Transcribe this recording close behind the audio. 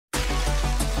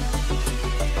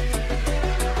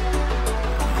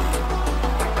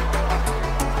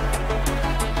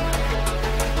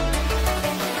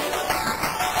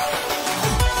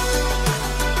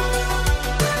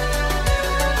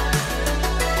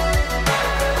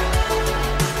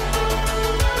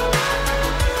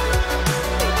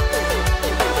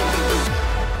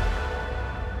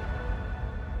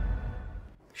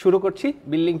শুরু করছি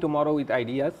building tomorrow with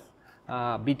ideas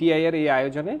BTI এর এই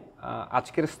আয়োজনে।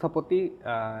 আজকের স্থপতি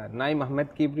নাইম আহমেদ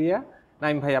কিবরিয়া।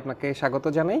 নাইম ভাই, আপনাকে স্বাগত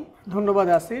জানাই। ধন্যবাদ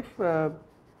Asif.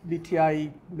 BTI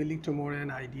building tomorrow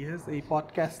and ideas এই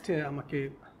পডকাস্টে আমাকে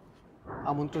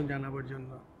আমন্ত্রণ জানাবার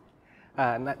জন্য।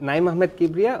 নাইম আহমেদ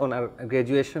কিবরিয়া ওনার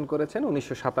গ্র্যাজুয়েশন করেছেন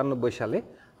 1997 সালে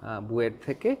বুয়েট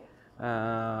থেকে।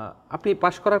 আপনি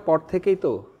পাশ করার পর থেকেই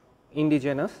তো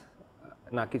ইন্ডিজেনাস,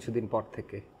 না কিছুদিন পর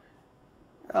থেকে?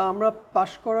 আমরা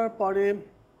পাশ করার পরে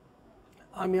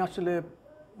আমি আসলে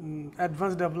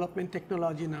অ্যাডভান্স ডেভেলপমেন্ট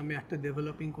টেকনোলজি নামে একটা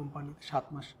ডেভেলপিং কোম্পানিতে 7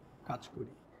 মাস কাজ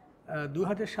করি।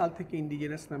 2000 সাল থেকে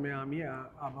ইন্ডিজেনাস নামে আমি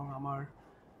এবং আমার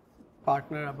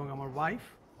পার্টনার এবং আমার ওয়াইফ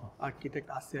আর্কিটেক্ট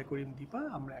আসিয়া করিম দীপা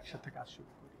আমরা একসাথে কাজ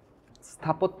শুরু করি।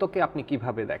 স্থাপত্যকে আপনি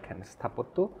কিভাবে দেখেন?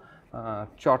 স্থাপত্য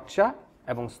চর্চা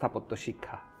এবং স্থাপত্য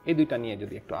শিক্ষা, এই দুইটা নিয়ে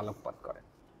যদি একটু আলোকপাত করেন।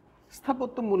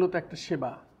 স্থাপত্য মূলত একটা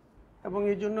সেবা, এবং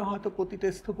এই জন্য হয়তো প্রতিটা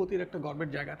স্থপতির একটা গর্বের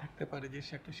জায়গা থাকতে পারে যে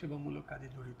সে একটা সেবামূলক কাজে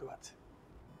জড়িত আছে।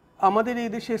 আমাদের এই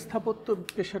দেশে স্থাপত্য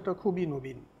পেশাটা খুবই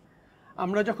নবীন।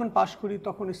 আমরা যখন পাশ করি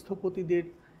তখন স্থপতিদের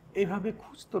এইভাবে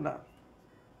খুঁজতো না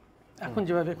এখন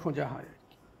যেভাবে খোঁজা হয় আর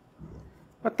কি।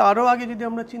 বা তারও আগে যদি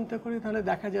আমরা চিন্তা করি তাহলে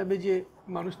দেখা যাবে যে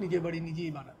মানুষ নিজের বাড়ি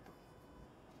নিজেই বানাতো।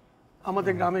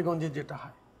 আমাদের গ্রামে গঞ্জে যেটা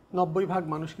হয় 90%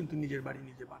 মানুষ কিন্তু নিজের বাড়ি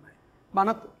নিজে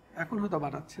বানাতো। এখন হয়তো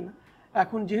বানাচ্ছে না।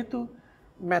 এখন যেহেতু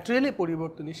ম্যাটেরিয়ালে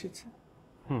পরিবর্তন এসেছে,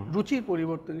 রুচির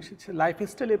পরিবর্তন এসেছে,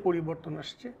 লাইফস্টাইলে পরিবর্তন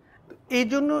আসছে, তো এই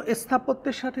জন্য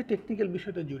স্থাপত্যের সাথে টেকনিক্যাল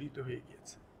বিষয়টা জড়িত হয়ে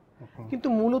গিয়েছে। কিন্তু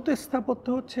মূলত স্থাপত্য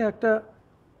হচ্ছে একটা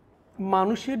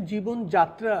মানুষের জীবন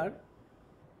যাত্রার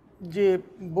যে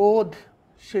বোধ,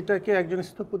 সেটাকে একজন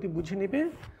স্থপতি বুঝে নেবে,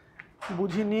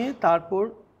 বুঝে নিয়ে তারপর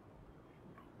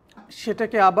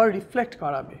সেটাকে আবার রিফ্লেক্ট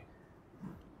করাবে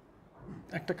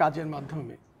একটা কাজের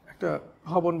মাধ্যমে, একটা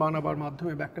ভবন বানাবার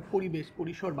মাধ্যমে বা একটা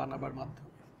পরিসর বানাবার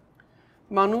মাধ্যমে।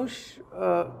 মানুষ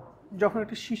যখন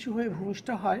একটা শিশু হয়ে ভূমিষ্ঠ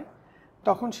হয়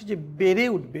তখন সে যে বেড়ে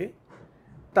উঠবে,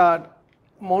 তার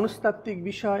মনস্তাত্ত্বিক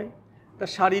বিষয়,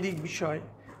 তার শারীরিক বিষয়,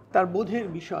 তার বোধের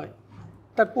বিষয়,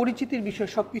 তার পরিচিতির বিষয়,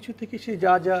 সব কিছু থেকে সে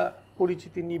যা যা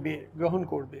পরিচিতি নিবে, গ্রহণ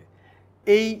করবে,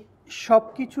 এই সব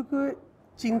কিছুকে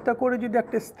চিন্তা করে যদি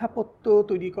একটা স্থাপত্য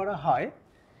তৈরি করা হয়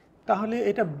তাহলে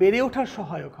এটা বেড়ে ওঠার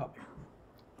সহায়ক হবে।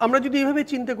 আমরা যদি এভাবে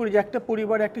চিন্তা করি যে একটা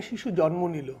পরিবারে একটা শিশু জন্ম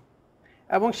নিল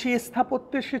এবং সেই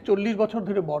স্থাপত্যে সে 40 বছর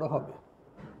ধরে বড় হবে,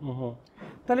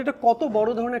 তাহলে এটা কত বড়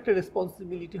ধরনের একটা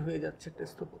রেসপন্সিবিলিটি হয়ে যাচ্ছে একটা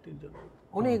স্থপতির জন্য,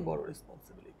 অনেক বড়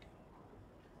রেসপন্সিবিলিটি।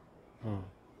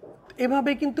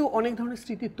 এভাবে কিন্তু অনেক ধরনের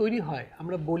স্মৃতি তৈরি হয়।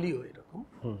 আমরা বলিও এরকম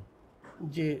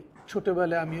যে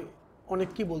ছোটবেলায় আমি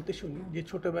অনেককেই বলতে শুনি যে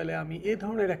ছোটবেলায় আমি এই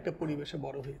ধরনের একটা পরিবেশে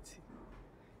বড় হয়েছি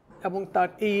এবং তার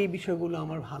এই বিষয়গুলো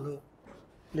আমার ভালো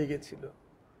লেগেছিল,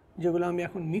 যেগুলো আমি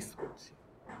এখন মিস করছি।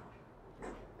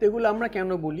 এগুলো আমরা কেন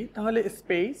বলি? তাহলে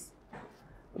স্পেস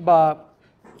বা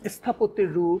স্থাপত্যের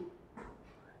রূপ,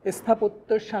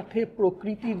 স্থাপত্যের সাথে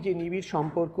প্রকৃতির যে নিবিড়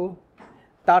সম্পর্ক,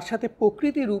 তার সাথে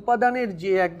প্রকৃতির উপাদানের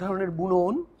যে এক ধরনের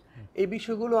বুনন, এই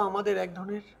বিষয়গুলো আমাদের এক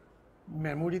ধরনের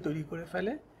মেমোরি তৈরি করে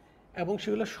ফেলে এবং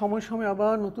সেগুলো সময় সময়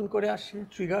আবার নতুন করে আসে,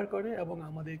 ট্রিগার করে এবং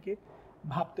আমাদেরকে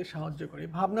ভাবতে সাহায্য করে।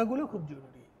 ভাবনাগুলো খুব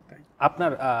জরুরি। তাই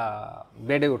আপনার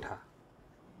বেড়ে ওঠা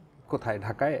কোথায়?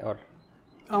 ঢাকায়?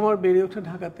 আমার বেড়ে ওঠা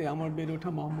ঢাকাতে, আমার বেড়ে ওঠা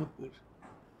মোহাম্মদপুর।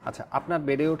 আচ্ছা, আপনার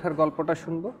বেড়ে ওঠার গল্পটা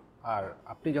শুনবো। আর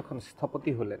আপনি যখন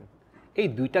স্থপতি হলেন, এই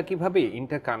দুইটা কিভাবে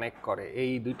ইন্টারকানেক্ট করে,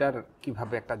 এই দুইটার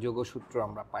কিভাবে একটা যোগসূত্র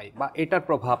আমরা পাই, বা এটার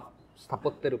প্রভাব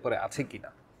স্থাপত্যের উপরে আছে কিনা?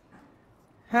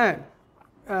 হ্যাঁ,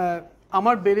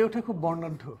 আমার বেড়ে ওঠা খুব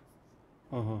বর্ণাঢ্য।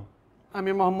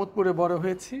 আমি মোহাম্মদপুরে বড়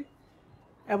হয়েছি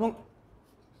এবং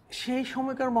সেই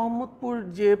সময়কার মোহাম্মদপুর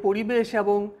যে পরিবেশ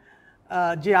এবং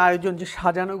যে আয়োজন, যে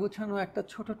সাজানো গোছানো একটা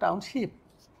ছোট টাউনশিপ,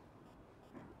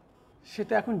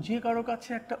 সেটা এখন যে কারো কাছে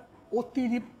একটা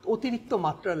অতিরিক্ত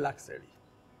মাত্রার লাক্সারি।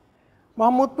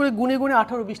 মোহাম্মদপুরে গুনে গুনে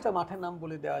 18-20টা মাঠের নাম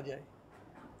বলে দেওয়া যায়,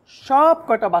 সব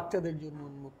কটা বাচ্চাদের জন্য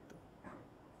উন্মুক্ত।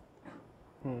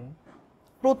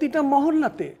 প্রতিটা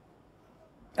মহল্লাতে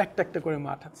একটা একটা করে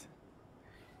মাঠ আছে।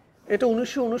 এটা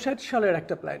 1959 সালের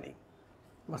একটা প্ল্যানিং,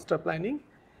 মাস্টার প্ল্যানিং।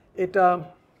 এটা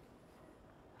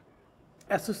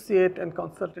অ্যাসোসিয়েট অ্যান্ড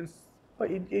কনসালটেন্টস বা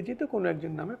এই যে তো কোনো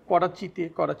একজন নামে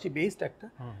করাচি বেসড একটা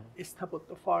স্থাপত্য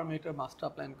ফার্ম এটা মাস্টার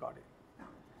প্ল্যান করে।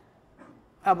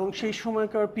 এবং সেই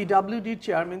সময়কার পিডাব্লিউডির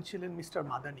চেয়ারম্যান ছিলেন মিস্টার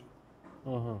মাদানি।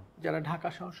 যারা ঢাকা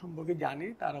শহর সম্পর্কে জানে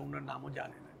তারা ওনার নামও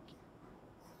জানেন আর কি।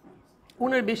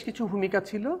 ওনার বেশ কিছু ভূমিকা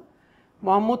ছিল।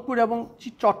 মোহাম্মদপুর এবং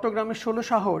চট্টগ্রামের 16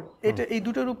 শহর, এটা এই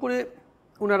দুটোর উপরে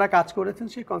ওনারা কাজ করেছেন,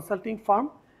 সেই কনসাল্টিং ফার্ম।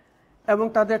 এবং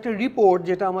তাদের একটা রিপোর্ট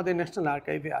যেটা আমাদের ন্যাশনাল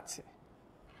আর্কাইভে আছে,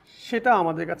 সেটা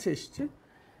আমাদের কাছে এসছে।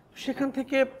 সেখান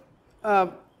থেকে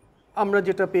আমরা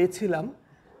যেটা পেয়েছিলাম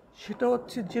সেটা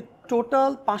হচ্ছে যে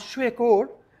টোটাল 500 একর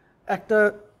একটা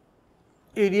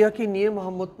এরিয়াকে নিয়ে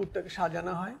মোহাম্মদপুরটাকে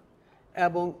সাজানো হয়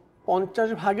এবং 50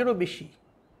 ভাগেরও বেশি,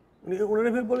 ওনারা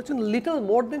এভাবে বলেছেন লিটল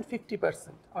মোর দেন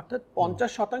 50%, অর্থাৎ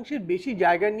 50% বেশি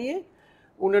জায়গা নিয়ে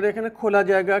ওনারা এখানে খোলা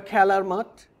জায়গা, খেলার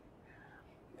মাঠ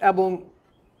এবং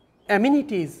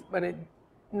অ্যামিনিটিস মানে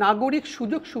নাগরিক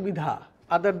সুযোগ সুবিধা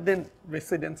আদার দেন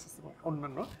রেসিডেন্স,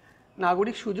 অন্যান্য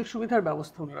নাগরিক সুযোগ সুবিধার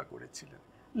ব্যবস্থা ওনারা করেছিলেন।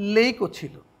 লেকও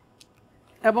ছিল।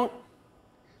 এবং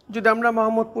যদি আমরা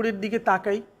মোহাম্মদপুরের দিকে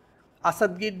তাকাই,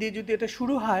 আসাদ গেট দিয়ে যদি এটা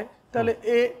শুরু হয় তাহলে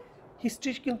এ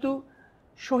হিস্ট্রি কিন্তু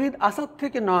শহীদ আসাদ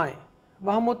থেকে নয়।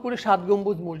 মোহাম্মদপুরে 7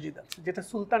 গম্বুজ মসজিদ আছে যেটা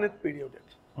সুলতানেট পিরিয়ডের,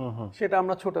 সেটা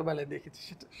আমরা ছোটবেলায় দেখেছি,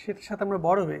 সেটার সাথে আমরা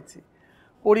বড় হয়েছি।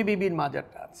 পরি বিবির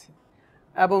মাজারটা আছে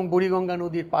এবং বুড়িগঙ্গা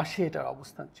নদীর পাশে এটার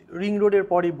অবস্থান ছিল, রিং রোডের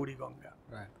পরেই বুড়িগঙ্গা।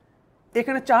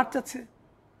 এখানে চার্চ আছে,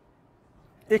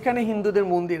 এখানে হিন্দুদের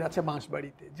মন্দির আছে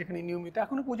বাঁশবাড়িতে যেখানে নিয়মিত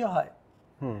এখনো পূজা হয়,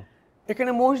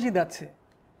 এখানে মসজিদ আছে।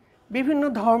 বিভিন্ন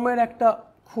ধর্মের একটা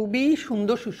খুবই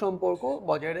সুন্দর সুসম্পর্ক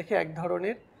বজায় রেখে এক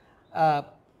ধরনের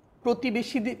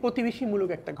প্রতিবেশীমূলক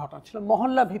একটা ঘটনা ছিল,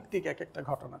 মহল্লা ভিত্তিক একটা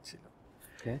ঘটনা ছিল।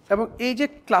 এবং এই যে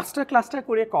ক্লাস্টার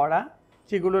করে করা,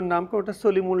 যেগুলোর নাম কোনটা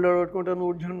সলিমুল্লাহ রোড, কোনটা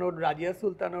নূরজাহান রোড, রাজিয়া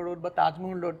সুলতানা রোড বা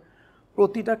তাজমহল রোড,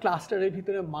 প্রতিটা ক্লাস্টারের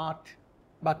ভিতরে মাঠ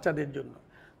বাচ্চাদের জন্য।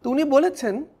 তো উনি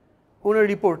বলেছেন ওনার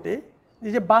রিপোর্টে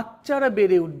যে বাচ্চারা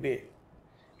বেড়ে উঠবে,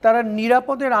 তারা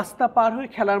নিরাপদে রাস্তা পার হয়ে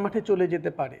খেলার মাঠে চলে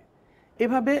যেতে পারে,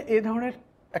 এভাবে এ ধরনের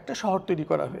একটা শহর তৈরি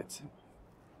করা হয়েছে।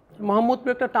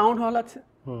 মোহাম্মদপুরে একটা টাউন হল আছে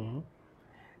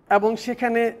এবং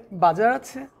সেখানে বাজার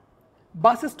আছে,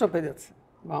 বাস স্টপেজ আছে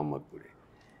মোহাম্মদপুরে।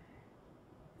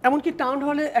 এমনকি টাউন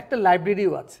হলে একটা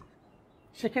লাইব্রেরিও আছে,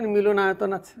 সেখানে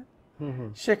মিলনায়তন আছে,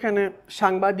 সেখানে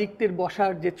সাংবাদিকদের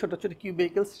বসার যে ছোট ছোট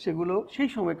কিউবিকলস সেগুলো সেই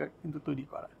সময়কার কিন্তু তৈরি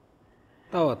করা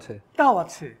তাও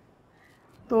আছে।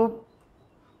 তো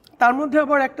তার মধ্যে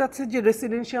আবার একটা আছে যে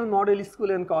residential model school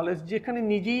and college, যেখানে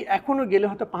নিজেই এখনো গেলে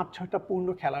হয়তো 5-6টা পূর্ণ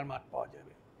খেলার মাঠ পাওয়া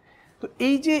যাবে। তো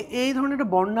এই যে এই ধরনের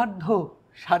বর্ণাঢ্য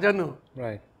সাজানো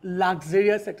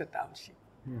লাক্সারিয়াস একটা টাউনশিপ,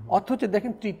 অথচ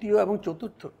দেখেন তৃতীয় এবং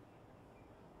চতুর্থ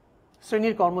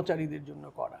শ্রেণীর কর্মচারীদের জন্য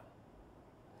করা।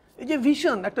 এই যে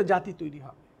ভিশন একটা জাতি তৈরি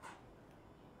হবে,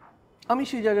 আমি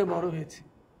সেই জায়গায় বড় হয়েছি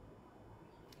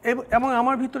এবং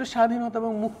আমার ভিতরে স্বাধীনতা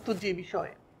এবং মুক্ত যে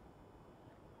বিষয়,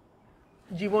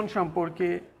 জীবন সম্পর্কে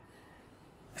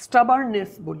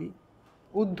স্টাবারনেস বলি,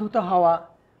 উদ্ধত হওয়া,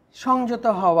 সংযত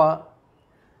হওয়া,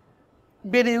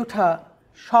 বেড়ে ওঠা,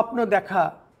 স্বপ্ন দেখা,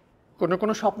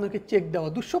 কোনো স্বপ্নকে চেক দেওয়া,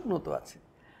 দুঃস্বপ্ন তো আছে,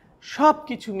 সব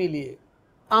কিছু মিলিয়ে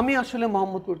আমি আসলে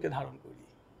মোহাম্মদপুরকে ধারণ করি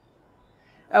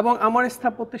এবং আমার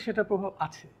স্থাপত্যে সেটা প্রভাব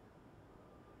আছে।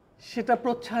 সেটা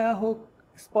প্রচ্ছায়া হোক,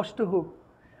 স্পষ্ট হোক।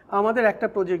 আমাদের একটা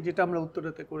প্রজেক্ট যেটা আমরা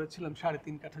উত্তরাতে করেছিলাম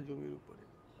 3.5 কাঠা জমির উপরে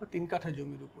বা 3 কাঠা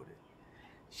জমির উপরে,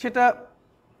 সেটা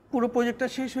পুরো প্রজেক্টটা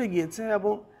শেষ হয়ে গিয়েছে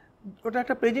এবং ওটা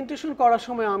একটা প্রেজেন্টেশন করার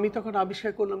সময় আমি তখন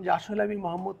আবিষ্কার করলাম যে আসলে আমি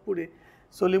মোহাম্মদপুরে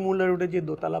সলিমুল্লাহ রোডে যে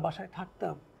দোতলা বাসায়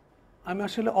থাকতাম, আমি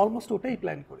আসলে অলমোস্ট ওটাই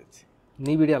প্ল্যান করেছি,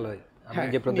 নিবিড়ালয়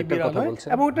যে প্রজেক্টের কথা বলছেন।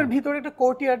 এবং ওটার ভিতরে একটা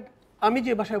কোর্টইয়ার্ড, আমি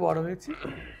যে বাসায় বড় হয়েছি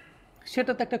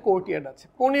সেটাতে একটা কোর্টইয়ার্ড আছে,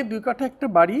 2.25 কাঠা একটা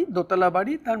বাড়ি, দোতলা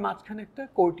বাড়ি, তার মাঝখানে একটা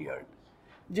কোর্টইয়ার্ড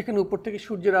যেখানে উপর থেকে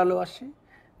সূর্যের আলো আসে,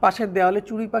 পাশের দেওয়ালে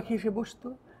চড়ুই পাখি এসে বসতো,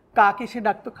 কাক এসে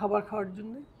ডাকতো খাবার খাওয়ার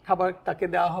জন্য, খাবার তাকে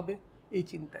দেওয়া হবে এই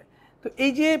চিন্তায়। তো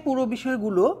এই যে পুরো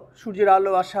বিষয়গুলো, সূর্যের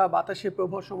আলো আসা, বাতাসের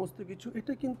প্রভাব, সমস্ত কিছু,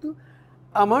 এটা কিন্তু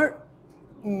আমার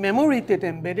মেমোরিতে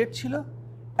এমবেডেড ছিল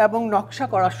এবং নকশা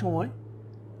করার সময়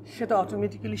সেটা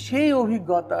অটোমেটিক্যালি সেই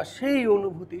অভিজ্ঞতা, সেই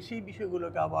অনুভূতি, সেই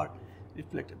বিষয়গুলোকে আবার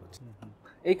রিফ্লেক্টেড হচ্ছে।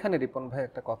 এইখানে রিপন ভাই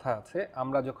একটা কথা আছে,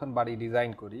 আমরা যখন বাড়ি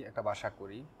ডিজাইন করি, একটা বাসা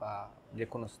করি বা যে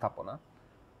কোনো স্থাপনা,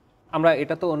 আমরা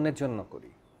এটা তো অন্যের জন্য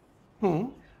করি।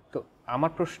 তো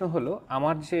আমার প্রশ্ন হলো,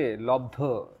 আমার যে লব্ধ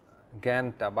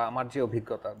জ্ঞানটা বা আমার যে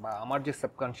অভিজ্ঞতা বা আমার যে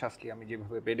সাবকনশিয়াসলি আমি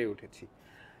যেভাবে বেড়ে উঠেছি,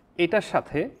 এটার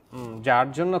সাথে যার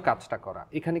জন্য কাজটা করা,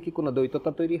 এখানে কি কোনো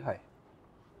দ্বৈততা তৈরি হয়?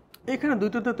 এখানে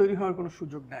দ্বৈততা তৈরি হওয়ার কোনো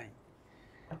সুযোগ নাই,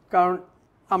 কারণ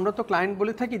আমরা তো ক্লায়েন্ট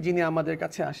বলে থাকি, যিনি আমাদের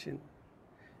কাছে আসেন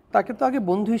তাকে তো আগে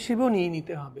বন্ধু হিসেবেও নিয়ে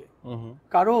নিতে হবে।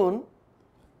 কারণ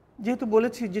যেহেতু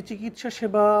বলেছি যে চিকিৎসা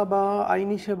সেবা বা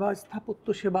আইনি সেবা, স্থাপত্য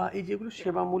সেবা, এই যেগুলো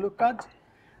সেবামূলক কাজ,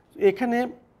 এখানে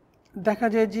দেখা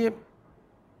যায় যে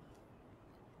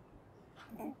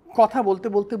কথা বলতে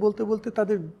বলতে বলতে বলতে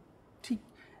তাদের ঠিক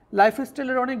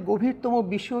লাইফস্টাইলের অনেক গভীরতম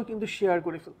বিষয় কিন্তু শেয়ার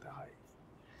করে ফেলতে হয়,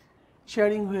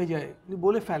 শেয়ারিং হয়ে যায়,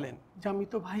 বলে ফেলেন যে আমি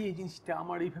তো ভাই এই জিনিসটা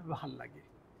আমার এইভাবে ভাল লাগে,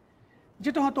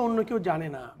 যেটা হয়তো অন্য কেউ জানে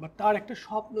না, বা তার একটা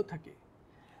স্বপ্ন থাকে।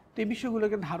 তো এই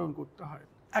বিষয়গুলোকে ধারণ করতে হয়।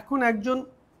 এখন একজন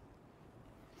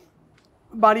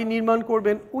বাড়ি নির্মাণ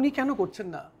করবেন, উনি কেন করছেন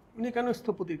না? উনি কেন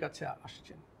স্থপতির কাছে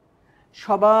আসছেন?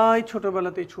 সবাই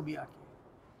ছোটবেলাতে ছবি আঁকে,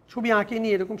 ছবি আঁকেনি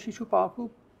এরকম শিশু পাওয়া খুব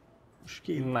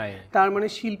মুশকিল। তার মানে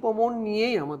শিল্পমন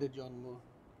নিয়েই আমাদের জন্ম।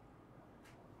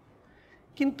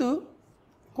 কিন্তু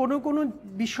কোনো কোনো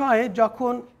বিষয়ে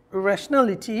যখন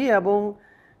রেশনালিটি এবং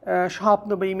স্বপ্ন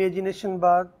বা ইমাজিনেশন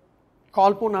বা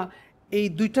কল্পনা এই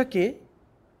দুইটাকে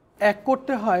এক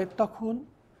করতে হয়, তখন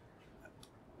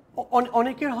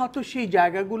অনেকের হয়তো সেই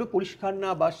জায়গাগুলো পরিষ্কার না,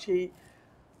 বা সেই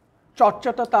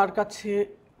চর্চাটা তার কাছে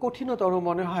কঠিনতর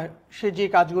মনে হয় সে যে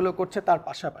কাজগুলো করছে তার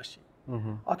পাশাপাশি,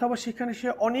 অথবা সেখানে সে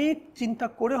অনেক চিন্তা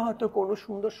করে হয়তো কোনো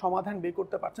সুন্দর সমাধান বের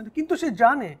করতে পারছে না, কিন্তু সে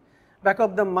জানে ব্যাক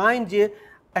অফ দ্য মাইন্ড যে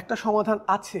একটা সমাধান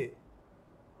আছে,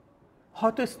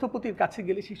 হয়তো স্থপতির কাছে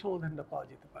গেলে সেই সমাধানটা পাওয়া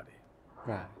যেতে পারে।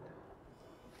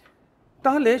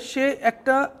 তাহলে সে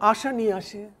একটা আশা নিয়ে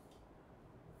আসে,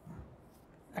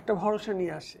 একটা ভরসা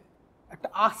নিয়ে আসে, একটা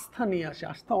আস্থা নিয়ে আসে।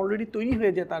 আস্থা অলরেডি তৈরি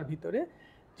হয়ে যায় তার ভিতরে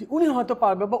যে উনি হয়তো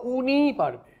পারবে বা উনিই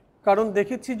পারবে, কারণ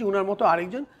দেখেছি যে উনার মতো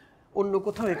আরেকজন অন্য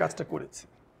কোথাও এই কাজটা করেছে।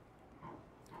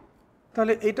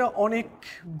 তাহলে এটা অনেক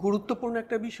গুরুত্বপূর্ণ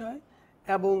একটা বিষয়,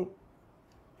 এবং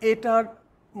এটার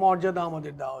মর্যাদা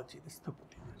আমাদের দেওয়া উচিত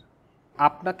স্থপতিদের।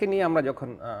 আপনাকে নিয়ে আমরা যখন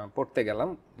পড়তে গেলাম,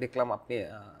 দেখলাম আপনি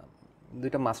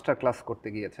দুইটা মাস্টার ক্লাস করতে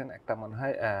গিয়েছেন, একটা মনে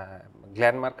হয়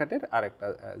গ্ল্যান মার্কেটের আর একটা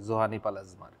জোহানি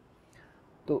পালাজমার।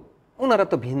 তো ওনারা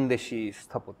তো ভিনদেশি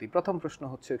স্থপতি। প্রথম প্রশ্ন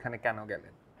হচ্ছে এখানে কেন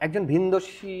গেলেন? একজন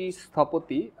ভিনদেশি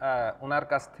স্থপতি, ওনার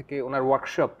কাছ থেকে ওনার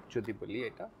ওয়ার্কশপ যদি বলি,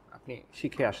 এটা আপনি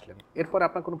শিখে আসলেন, এরপর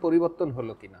আপনার কোনো পরিবর্তন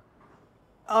হলো কিনা?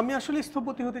 আমি আসলে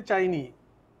স্থপতি হতে চাইনি।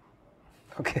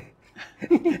 ওকে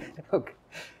ওকে,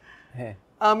 হ্যাঁ,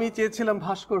 আমি চেয়েছিলাম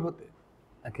ভাস্কর হতে।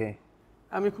 ওকে।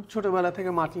 আমি খুব ছোটবেলা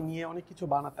থেকে মাটি নিয়ে অনেক কিছু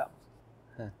বানাতাম।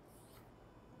 হ্যাঁ,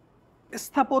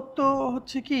 স্থাপত্য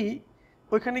হচ্ছে কি,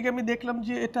 ওইখানে গিয়ে আমি দেখলাম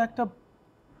যে এটা একটা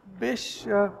বেশ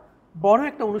বড়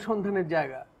একটা অনুসন্ধানের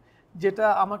জায়গা, যেটা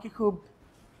আমাকে খুব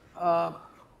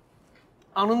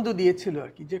আনন্দ দিয়েছিল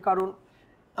আর কি। যে কারণ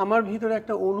আমার ভিতরে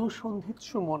একটা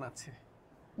অনুসন্ধিৎসু মন আছে।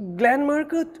 গ্ল্যান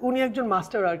মার্কেট উনি একজন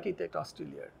মাস্টার আর্কিটেক্ট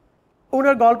অস্ট্রেলিয়ার।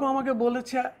 ওনার গল্প আমাকে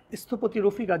বলেছে স্থপতি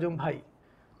রফিক আজম ভাই।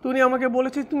 তো উনি আমাকে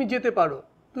বলেছে তুমি যেতে পারো।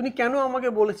 তুমি কেন আমাকে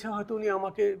বলেছে, হয়তো উনি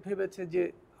আমাকে ভেবেছে যে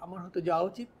আমার হয়তো যাওয়া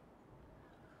উচিত।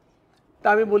 তা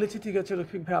আমি বলেছি ঠিক আছে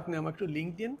রফিক ভাই, আপনি আমাকে একটু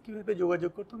লিঙ্ক দিন, কীভাবে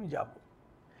যোগাযোগ করতে আমি যাব।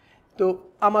 তো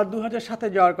আমার 2007-এ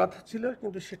যাওয়ার কথা ছিল,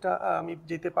 কিন্তু সেটা আমি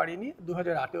যেতে পারিনি।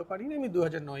 2008-এও পারিনি, আমি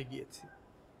 2009-এ গিয়েছি।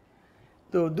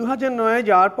 তো 2009-এ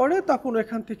যাওয়ার পরে তখন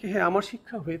এখান থেকে হ্যাঁ আমার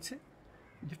শিক্ষা হয়েছে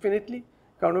ডেফিনেটলি,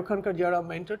 কারণ ওখানকার যারা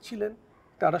মেন্টর ছিলেন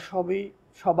তারা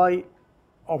সবাই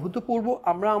অভূতপূর্ব।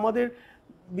 আমরা আমাদের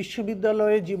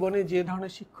বিশ্ববিদ্যালয়ে জীবনে যে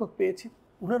ধরনের শিক্ষক পেয়েছি,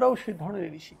 ওনারাও সেই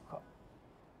ধরনেরই শিক্ষক,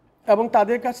 এবং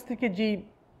তাদের কাছ থেকে যে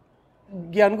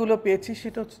জ্ঞানগুলো পেয়েছি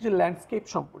সেটা হচ্ছে যে ল্যান্ডস্কেপ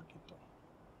সম্পর্কিত,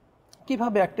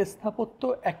 কিভাবে একটা স্থাপত্য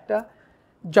একটা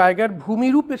জায়গার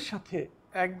ভূমিরূপের সাথে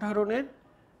এক ধরনের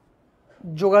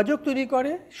যোগাযোগ তৈরি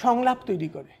করে, সংলাপ তৈরি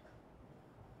করে,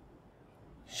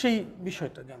 সেই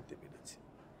বিষয়টা জানতে পেরেছি।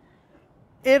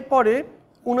 এরপরে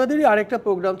ওনাদেরই আরেকটা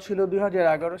প্রোগ্রাম ছিল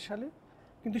 2011 সালে,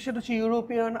 কিন্তু সেটা হচ্ছে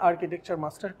ইউরোপিয়ান আর্কিটেকচার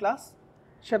মাস্টার ক্লাস।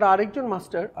 সেটা আরেকজন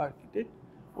মাস্টার আর্কিটেক্ট,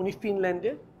 উনি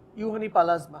ফিনল্যান্ডের, জোহানি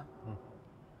পালাজমা।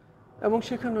 এবং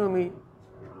সেখানে আমি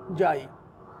যাই।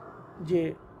 যে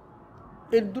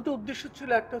এর দুটো উদ্দেশ্য ছিল,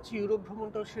 একটা হচ্ছে ইউরোপ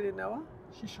ভ্রমণটাও সেরে নেওয়া।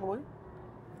 সে সময়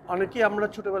অনেকেই আমরা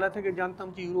ছোটবেলা থেকে জানতাম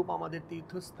যে ইউরোপ আমাদের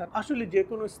তীর্থস্থান। আসলে যে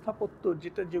কোনো স্থাপত্য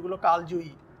যেগুলো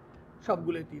কালজয়ী,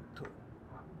 সবগুলোই তীর্থ।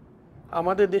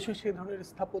 আমাদের দেশে সেই ধরনের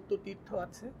স্থাপত্য তীর্থ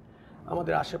আছে,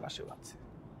 আমাদের আশেপাশেও আছে।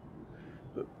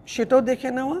 সেটাও দেখে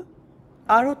নেওয়া,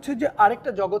 আর হচ্ছে যে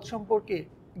আরেকটা জগৎ সম্পর্কে,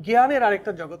 জ্ঞানের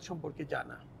আরেকটা জগৎ সম্পর্কে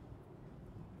জানা।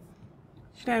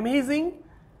 সেটা amazing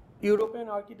European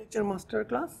architecture master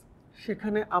class.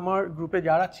 সেখানে আমার গ্রুপে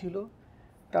যারা ছিল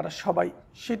তারা সবাই,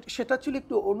 সেটা ছিল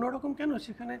একটু অন্যরকম। কেন,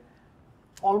 সেখানে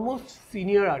অলমোস্ট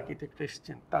সিনিয়র আর্কিটেক্ট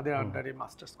এসছেন তাদের আন্ডারে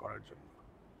মাস্টার্স করার জন্য।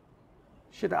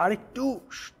 সেটা আরেকটু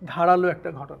ধারালো একটা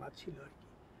ঘটনা ছিল আর কি।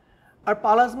 আর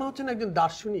পালাজমা হচ্ছেন একজন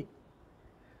দার্শনিক,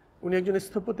 উনি একজন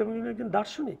স্থপতি এবং উনি একজন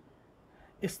দার্শনিক।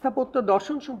 স্থাপত্য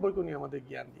দর্শন সম্পর্কে উনি আমাদের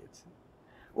জ্ঞান দিয়েছেন।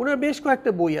 ওনার বেশ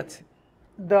কয়েকটা বই আছে,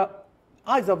 the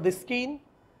eyes of the skin,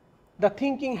 the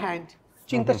thinking hand,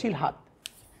 চিন্তাশীল হাত,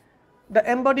 দ্য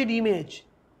এম্বডিড ইমেজ।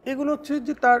 এগুলো হচ্ছে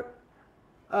যে তার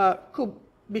খুব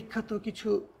বিখ্যাত কিছু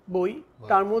বই।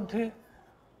 তার মধ্যে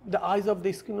the eyes of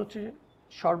the skin হচ্ছে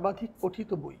সর্বাধিক পঠিত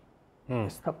বই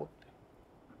স্থাপত্যে।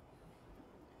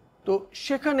 তো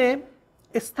সেখানে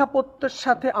স্থাপত্যের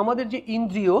সাথে আমাদের যে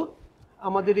ইন্দ্রিয়,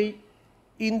 আমাদের এই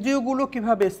ইন্দ্রিয়গুলো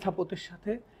কিভাবে স্থাপত্যের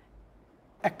সাথে,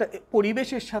 একটা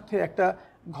পরিবেশের সাথে, একটা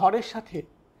ঘরের সাথে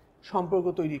সম্পর্ক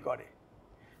তৈরি করে।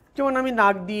 যেমন আমি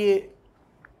নাক দিয়ে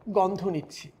গন্ধ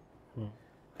নিচ্ছি,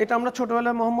 এটা আমরা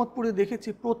ছোটবেলায় মোহাম্মদপুরে দেখেছি,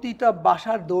 প্রতিটা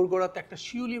বাসার দোরগোড়াতে একটা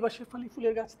শিউলি বা শেফালি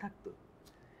ফুলের গাছ থাকতো,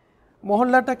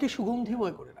 মহল্লাটাকে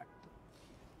সুগন্ধিময় করে রাখতো।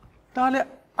 তাহলে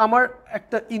আমার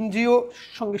একটা ইন্দ্রিয়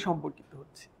সঙ্গে সম্পর্কিত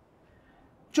হচ্ছে।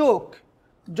 চোখ,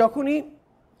 যখনই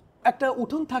একটা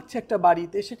উঠোন থাকছে একটা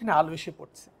বাড়িতে, সেখানে আলো এসে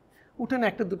পড়ছে, উঠোনে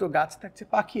একটা দুটো গাছ থাকছে,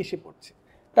 পাখি এসে পড়ছে,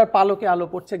 তার পালকে আলো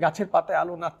পড়ছে, গাছের পাতায়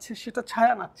আলো নাচছে, সেটা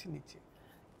ছায়া নাচছে নিচে,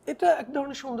 এটা এক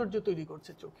ধরনের সৌন্দর্য তৈরি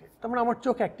করছে চোখে। তার মানে আমার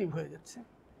চোখ অ্যাক্টিভ হয়ে যাচ্ছে।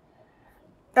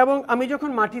 এবং আমি যখন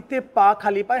মাটিতে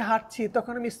খালি পায়ে হাঁটছি,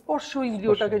 তখন আমি স্পর্শ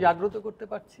ইন্দ্রিয়টাকে জাগ্রত করতে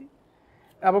পারছি।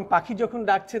 এবং পাখি যখন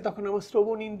ডাকছে, তখন আমার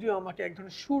শ্রবণ ইন্দ্রিয় আমাকে এক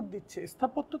ধরনের সুর দিচ্ছে।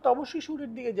 স্থাপত্য তো অবশ্যই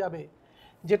সুরের দিকে যাবে,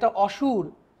 যেটা অসুর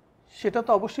সেটা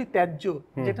তো অবশ্যই ত্যায্য,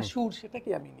 যেটা সুর সেটাকে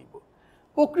আমি নিব।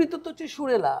 প্রকৃতি তো হচ্ছে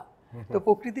সুরেলা। তো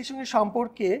প্রকৃতির সঙ্গে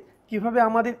সম্পর্কে কিভাবে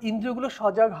আমাদের ইন্দ্রিয়গুলো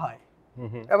সজাগ হয়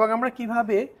এবং আমরা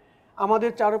কিভাবে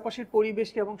আমাদের চারপাশের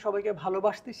পরিবেশকে এবং সবাইকে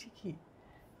ভালোবাসতে শিখি,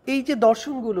 এই যে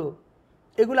দর্শনগুলো,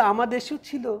 এগুলো আমার দেশেও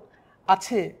ছিল,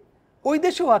 আছে, ওই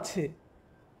দেশেও আছে,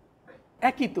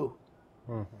 একই তো,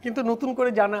 কিন্তু নতুন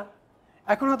করে জানা।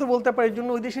 এখন হয়তো বলতে পারি এর জন্য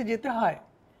ওই দেশে যেতে হয়।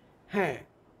 হ্যাঁ,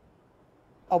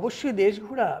 অবশ্যই দেশ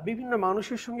ঘোরা, বিভিন্ন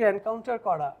মানুষের সঙ্গে এনকাউন্টার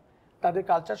করা, তাদের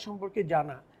কালচার সম্পর্কে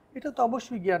জানা, এটা তো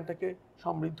অবশ্যই জ্ঞানটাকে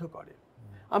সমৃদ্ধ করে।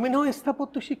 আমি না হয়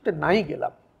স্থাপত্য শিখতে নাই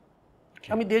গেলাম,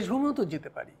 আমি দেশ ভ্রমণেও তো যেতে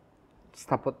পারি।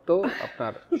 স্থাপত্য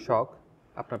আপনার শখ,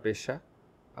 আপনার পেশা,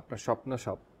 আপনার স্বপ্ন,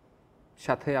 সব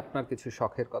সাথে আপনার কিছু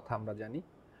শখের কথা আমরা জানি।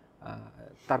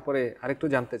 তারপরে আরেকটু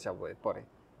জানতে চাবো এরপরে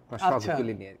আপনার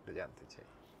শখগুলি নিয়ে একটু জানতে চাই।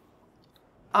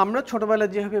 আমরা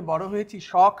ছোটবেলায় যেভাবে বড় হয়েছি,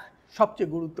 শখ সবচেয়ে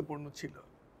গুরুত্বপূর্ণ ছিল।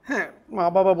 হ্যাঁ, মা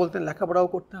বাবা বলতেন লেখাপড়াও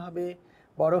করতে হবে,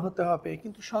 বড় হতে হবে,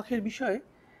 কিন্তু শখের বিষয়ে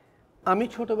আমি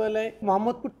ছোটবেলায়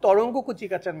মোহাম্মদপুর তরঙ্গ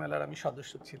কচিকাচার মেলার আমি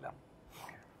সদস্য ছিলাম।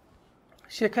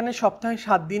 সেখানে সপ্তাহে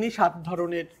 7 দিনই 7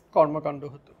 ধরনের কর্মকাণ্ড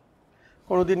হতো।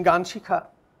 কোনোদিন গান শেখা,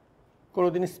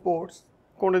 কোনোদিন স্পোর্টস,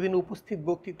 কোনোদিন উপস্থিত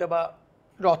বক্তৃতা বা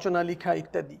রচনা লেখা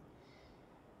ইত্যাদি,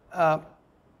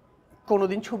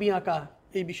 কোনোদিন ছবি আঁকা,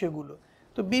 এই বিষয়গুলো।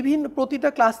 তো প্রতিটা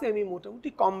ক্লাসে আমি মোটামুটি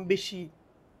কম বেশি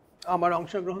আমার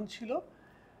অংশগ্রহণ ছিল।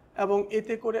 এবং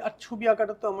এতে করে, আর ছবি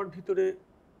আঁকাটা তো আমার ভিতরে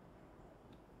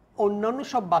অন্যান্য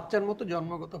সব বাচ্চার মতো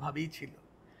জন্মগতভাবেই ছিল।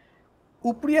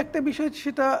 উপরি একটা বিষয়,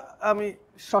 সেটা আমি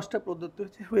ষষ্ঠ প্রদত্ত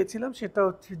হয়েছিলাম, সেটা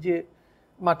হচ্ছে যে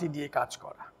মাটি দিয়ে কাজ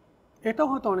করা। এটাও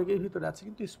হয়তো অনেকের ভিতরে আছে,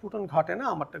 কিন্তু স্ফুটন ঘটে না,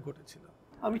 আমারটা ঘটেছিল।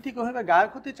 আমি ঠিক ওইভাবে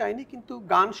গায়ক হতে চাইনি, কিন্তু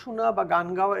গান শোনা বা গান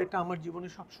গাওয়া এটা আমার জীবনে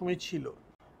সবসময় ছিল,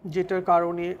 যেটার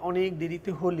কারণে অনেক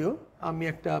দেরিতে হলেও আমি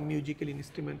একটা মিউজিক্যাল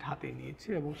ইনস্ট্রুমেন্ট হাতে নিয়েছি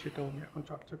এবং সেটাও আমি এখন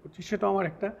চর্চা করছি। সেটা আমার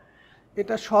একটা,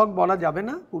 এটা শখ বলা যাবে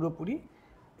না পুরোপুরি,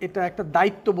 এটা একটা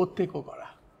দায়িত্ববোধ থেকেও করা।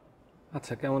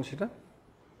 আচ্ছা, কেমন সেটা?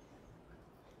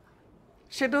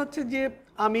 সেটা হচ্ছে যে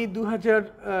আমি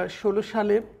 2016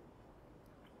 সালে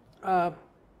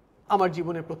আমার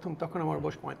জীবনে প্রথম, তখন আমার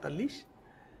বয়স 45,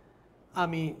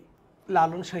 আমি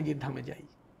লালন সাইজির ধামে যাই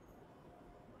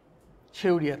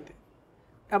শেউরিয়াতে।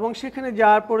 এবং সেখানে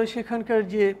যাওয়ার পরে সেখানকার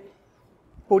যে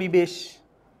পরিবেশ,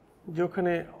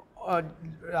 যেখানে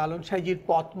লালন সাইজির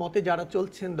পথ মতে যারা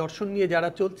চলছেন, দর্শন নিয়ে যারা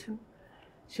চলছেন,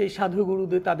 সেই সাধু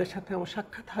গুরুদের, তাদের সাথে আমার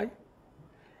সাক্ষাৎ হয়।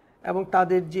 এবং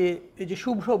তাদের যে এই যে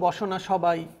শুভ্র বসনা,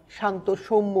 সবাই শান্ত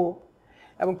সৌম্য,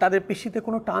 এবং তাদের পেশিতে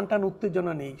কোনো টান টান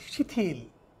উত্তেজনা নেই, শিথিল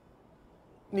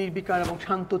নির্বিকার এবং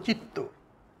শান্ত চিত্ত,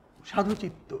 সাধু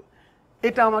চিত্ত,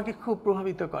 এটা আমাকে খুব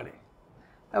প্রভাবিত করে।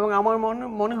 এবং আমার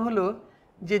মনে হলো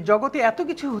যে জগতে এত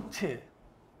কিছু হচ্ছে,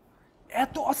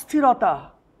 এত অস্থিরতা,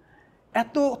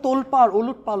 এত তোলপাড়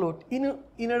ওলট পালট,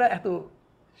 ইনারা এত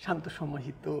শান্ত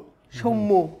সমাহিত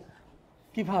সৌম্য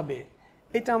কিভাবে,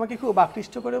 এটা আমাকে খুব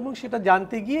আকৃষ্ট করে। এবং সেটা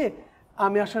জানতে গিয়ে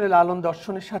আমি আসলে লালন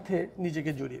দর্শনের সাথে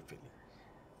নিজেকে জড়িয়ে ফেলি।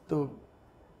 তো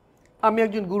আমি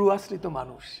একজন গুরু আশ্রিত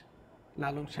মানুষ,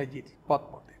 লালন সাইজির পথ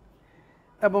মতে।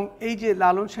 এবং এই যে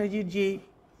লালন সাইজির যে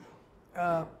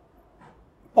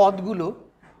পদগুলো,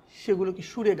 সেগুলোকে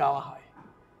সুরে গাওয়া হয়।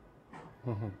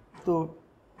 তো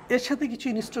এর সাথে কিছু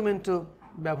ইনস্ট্রুমেন্টও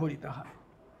ব্যবহৃত হয়,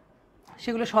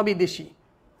 সেগুলো সবই দেশি।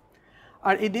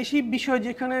 আর এই দেশি বিষয়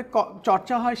যেখানে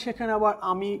চর্চা হয়, সেখানে আবার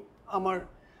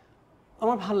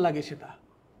আমার ভাল লাগে সেটা।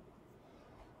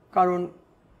 কারণ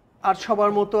আর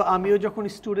সবার মতো আমিও যখন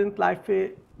স্টুডেন্ট লাইফে,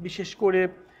 বিশেষ করে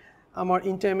আমার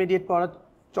ইন্টারমিডিয়েট পড়া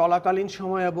চলাকালীন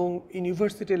সময় এবং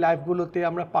ইউনিভার্সিটি লাইফগুলোতে,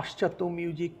 আমরা পাশ্চাত্য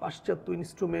মিউজিক, পাশ্চাত্য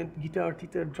ইনস্ট্রুমেন্ট, গিটার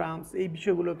টিটার ড্রামস, এই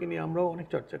বিষয়গুলোকে নিয়ে আমরাও অনেক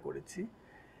চর্চা করেছি।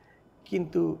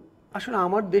 কিন্তু আসলে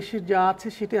আমার দেশের যা আছে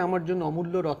সেটাই আমার জন্য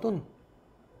অমূল্য রতন।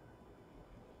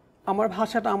 আমার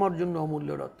ভাষাটা আমার জন্য অমূল্য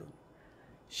রতন।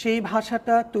 সেই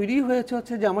ভাষাটা তৈরি হয়েছে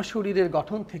হচ্ছে যে আমার শরীরের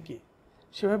গঠন থেকে,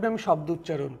 সেভাবে আমি শব্দ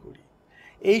উচ্চারণ করি।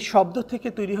 এই শব্দ থেকে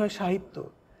তৈরি হয় সাহিত্য,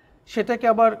 সেটাকে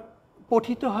আবার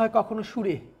পঠিত হয় কখনো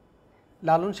সুরে,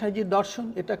 লালন সাইজির দর্শন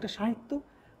এটা একটা সাহিত্য,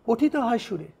 পঠিত হয়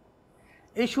সুরে,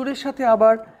 এই সুরের সাথে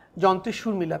আবার যন্ত্রের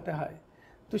সুর মিলাতে হয়।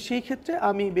 তো সেই ক্ষেত্রে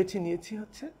আমি বেছে নিয়েছি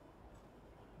হচ্ছে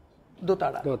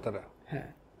দোতারা। দোতারা, হ্যাঁ।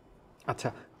 আচ্ছা,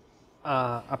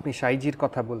 আপনি সাইজির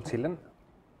কথা বলছিলেন,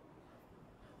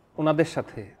 ওনাদের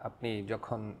সাথে আপনি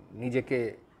যখন নিজেকে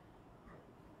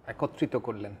একত্রিত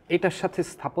করলেন, এটার সাথে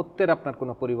স্থাপত্যের আপনার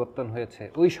কোনো পরিবর্তন হয়েছে?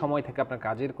 ওই সময় থেকে আপনার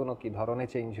কাজের কোনো কি ধরনের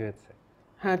চেঞ্জ হয়েছে?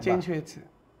 হ্যাঁ, চেঞ্জ হয়েছে,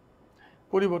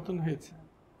 পরিবর্তন হয়েছে।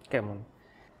 কেমন?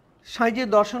 সাইজের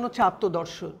দর্শন হচ্ছে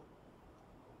আত্মদর্শন,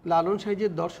 লালন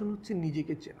সাইজের দর্শন হচ্ছে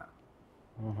নিজেকে চেনা।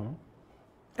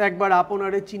 একবার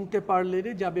আপনারে চিনতে পারলে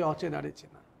রে যাবে অচেনারে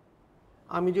চেনা।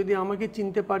 আমি যদি আমাকে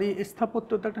চিনতে পারি,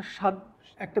 স্থাপত্য তো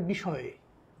একটা বিষয়,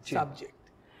 সাবজেক্ট,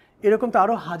 এরকম তো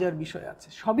আরো হাজার বিষয় আছে,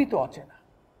 সবই তো অচেনা।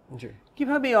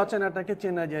 কিভাবে এই অচেনাটাকে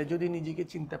চেনা যায়? যদি নিজেকে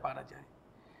চিনতে পারা যায়।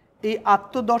 এই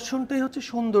আত্মদর্শনটাই হচ্ছে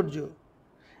সৌন্দর্য।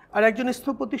 আর একজন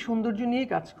স্থপতি সৌন্দর্য নিয়ে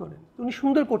কাজ করেন, উনি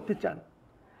সুন্দর করতে চান।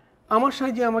 আমার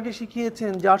সাইজে আমাকে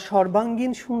শিখিয়েছেন যার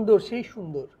সর্বাঙ্গীন সুন্দর সেই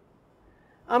সুন্দর।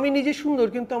 আমি নিজে সুন্দর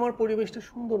কিন্তু আমার পরিবেশটা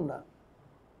সুন্দর না,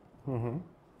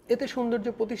 এতে সৌন্দর্য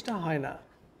প্রতিষ্ঠা হয় না।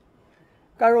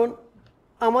 কারণ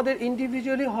আমাদের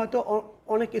ইন্ডিভিজুয়ালি হয়তো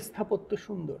অনেক স্থাপত্য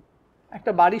সুন্দর,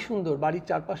 একটা বাড়ি সুন্দর, বাড়ির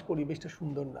চারপাশ পরিবেশটা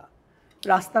সুন্দর না,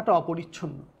 রাস্তাটা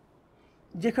অপরিচ্ছন্ন,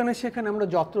 যেখানে সেখানে আমরা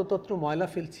যত্রতত্র ময়লা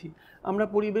ফেলছি, আমরা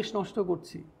পরিবেশ নষ্ট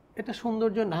করছি, এটা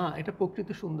সৌন্দর্য না, এটা প্রকৃত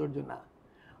সৌন্দর্য না।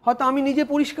 হয়তো আমি নিজে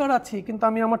পরিষ্কার আছি কিন্তু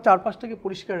আমি আমার চারপাশটাকে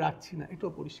পরিষ্কার রাখছি না,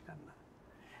 এটাও পরিষ্কার না।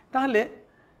 তাহলে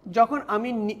যখন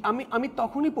আমি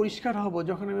তখনই পরিষ্কার হব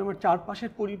যখন আমি আমার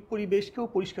চারপাশের পরিবেশকেও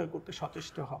পরিষ্কার করতে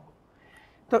সচেষ্ট হব।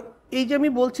 তো এই যে আমি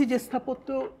বলছি যে স্থাপত্য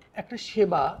একটা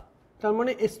সেবা, তার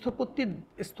মানে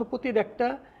স্থপতির একটা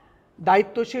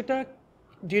দায়িত্ব, সেটা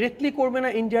ডিরেক্টলি করবে না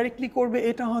ইনডাইরেক্টলি করবে,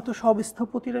 এটা হয়তো সব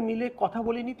স্থপতিরা মিলে কথা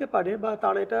বলে নিতে পারে বা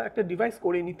তারা এটা একটা ডিভাইস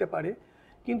করে নিতে পারে,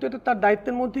 কিন্তু এটা তার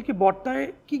দায়িত্বের মধ্যে কি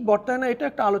বর্তায় না, এটা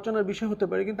একটা আলোচনার বিষয় হতে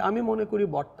পারে। কিন্তু আমি মনে করি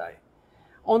বর্তায়।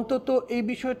 অন্তত এই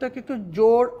বিষয়টাকে একটু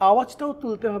জোর আওয়াজটাও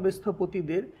তুলতে হবে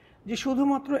স্থপতিদের, যে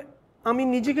শুধুমাত্র আমি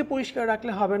নিজেকে পরিষ্কার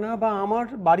রাখলে হবে না বা আমার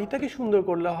বাড়িটাকে সুন্দর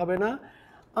করলে হবে না,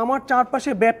 আমার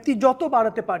চারপাশে ব্যাপ্তি যত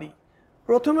বাড়াতে পারি,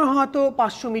 প্রথমে হয়তো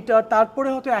 500 মিটার, তারপরে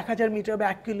হয়তো 1000 মিটার বা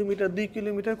 1 কিলোমিটার 2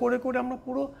 কিলোমিটার করে করে আমরা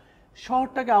পুরো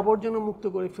শহরটাকে আবর্জনা মুক্ত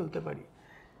করে ফেলতে পারি।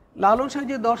 লালন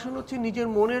সাইজের দর্শন হচ্ছে নিজের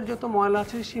মনের যত ময়লা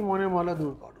আছে সেই মনের ময়লা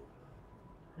দূর করো।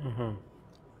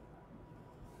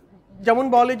 যেমন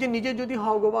বলে যে নিজে যদি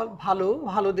হও ভালো,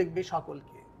 ভালো দেখবে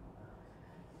সকলকে,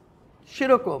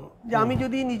 সেরকম যে আমি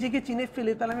যদি নিজেকে চিনে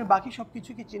ফেলি তাহলে আমি বাকি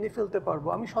সবকিছুকে চিনে ফেলতে পারবো।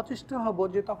 আমি সচেষ্ট হব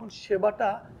যে তখন সেবাটা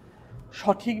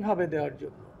সঠিকভাবে দেওয়ার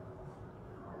জন্য।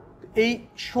 এই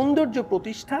সৌন্দর্য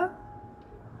প্রতিষ্ঠা,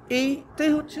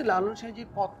 এইটাই হচ্ছে লালন সাইজির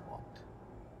পথ।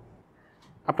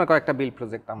 আপনার কয়েকটা বিল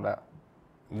প্রজেক্ট আমরা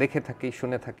দেখে থাকি,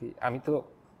 শুনে থাকি, আমি তো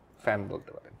ফ্যান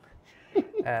বলতে পারেন।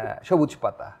 সবুজ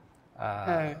পাতা,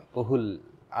 বহুল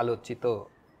আলোচিত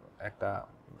একটা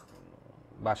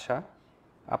বাসা।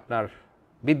 আপনার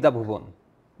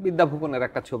বিদ্যাভুবনের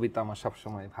একটা ছবি তো আমার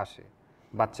সবসময় ভাসে,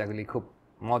 বাচ্চাগুলি খুব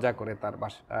মজা করে তার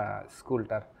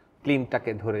স্কুলটার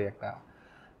ক্লিনটাকে ধরে একটা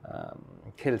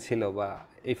খেলছিল, বা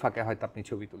এই ফাঁকে হয়তো আপনি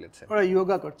ছবি তুলেছেন। ওরা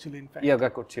ইয়োগা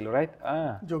করছিল, রাইট?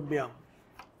 যোগ ব্যায়াম।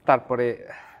 তারপরে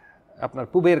আপনার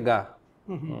পুবের গা,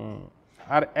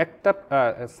 আর একটা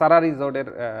সারা রিজর্টের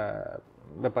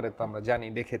ব্যাপারে তো আমরা জানি,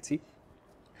 দেখেছি।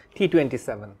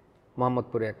 T27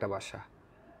 মোহাম্মদপুরে একটা বাসা।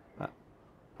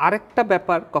 আরেকটা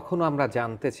ব্যাপার কখনো আমরা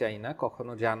জানতে চাই না,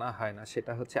 কখনো জানা হয় না,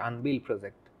 সেটা হচ্ছে আনবিল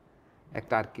প্রজেক্ট।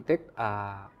 একটা আর্কিটেক্ট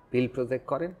বিল প্রজেক্ট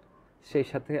করেন, সেই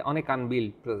সাথে অনেক আনবিল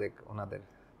প্রজেক্ট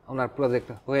ওনার প্রজেক্ট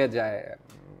হয়ে যায়,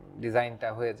 ডিজাইনটা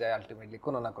হয়ে যায়, আলটিমেটলি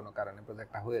কোনো না কোনো কারণে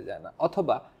প্রজেক্টটা হয়ে যায় না,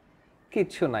 অথবা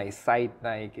কিছু নাই, সাইট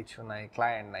নাই, কিছু নাই,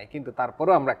 ক্লায়েন্ট নাই, কিন্তু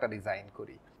তারপরেও আমরা একটা ডিজাইন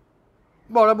করি।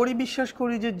 বরাবরই বিশ্বাস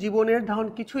করি যে জীবনের ধন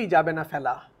কিছুই যাবে না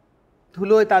ফেলা,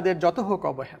 ধুলোয় তাদের যত হোক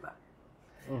অবহেলা।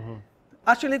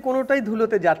 আসলে কোনোটাই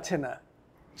ধুলোতে যাচ্ছে না,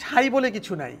 ছাই বলে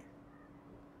কিছু নাই,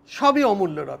 সবই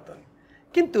অমূল্য রতন।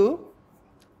 কিন্তু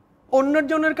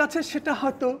অন্যজনের কাছে সেটা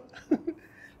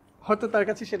হয়তো তার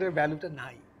কাছে সেটার ভ্যালুটা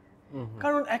নাই,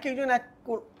 কারণ এক একজন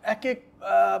এক এক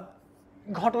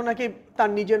ঘটনাকে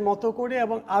তার নিজের মতো করে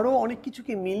এবং আরও অনেক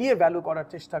কিছুকে মিলিয়ে ভ্যালু করার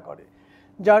চেষ্টা করে,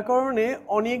 যার কারণে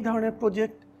অনেক ধরনের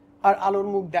প্রজেক্ট আর আলোর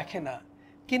মুখ দেখে না।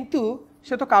 কিন্তু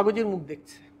সে তো কাগজের মুখ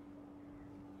দেখছে,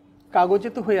 কাগজে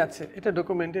তো হয়ে আছে, এটা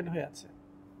ডকুমেন্টেড হয়ে আছে,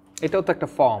 এটাও তো একটা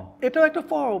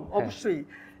ফর্ম, অবশ্যই।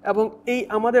 এবং এই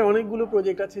আমাদের অনেকগুলো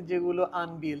প্রজেক্ট আছে যেগুলো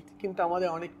আনবিল্ড কিন্তু আমাদের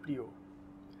অনেক প্রিয়।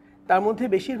 তার মধ্যে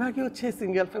বেশিরভাগই হচ্ছে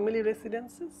সিঙ্গেল ফ্যামিলি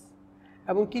রেসিডেন্সেস,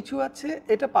 এবং কিছু আছে,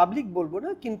 এটা পাবলিক বলবো না,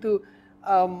 কিন্তু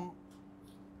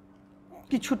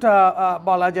কিছুটা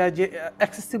বলা যায় যে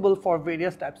accessible for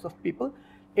various types of people,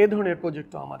 এ ধরনের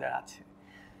প্রজেক্টও আমাদের আছে।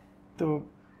 তো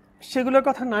সেগুলোর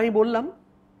কথা নাই বললাম,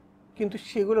 কিন্তু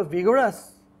সেগুলো ভিগোরাস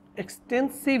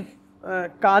এক্সটেন্সিভ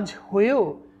কাজ হয়েও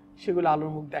সেগুলো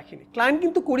আলোর মুখ দেখেনি। ক্লায়েন্ট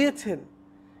কিন্তু করিয়েছেন,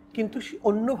 কিন্তু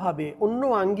অন্যভাবে, অন্য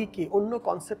আঙ্গিকে, অন্য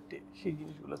কনসেপ্টে সেই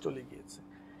জিনিসগুলো চলে গিয়েছে।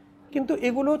 কিন্তু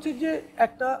এগুলো হচ্ছে যে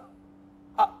একটা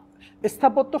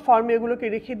স্থাপত্য ফার্মে এগুলোকে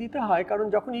রেখে দিতে হয়, কারণ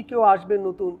যখনই কেউ আসবে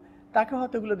নতুন, তাকে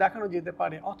হয়তো এগুলো দেখানো যেতে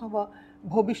পারে, অথবা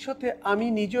ভবিষ্যতে আমি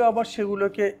নিজেও আবার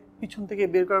সেগুলোকে পিছন থেকে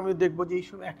বের করে আমি দেখবো যে এই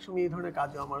সময় একসময় এই ধরনের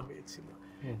কাজও আমার হয়েছিল,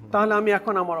 তাহলে আমি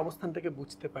এখন আমার অবস্থানটাকে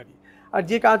বুঝতে পারি। আর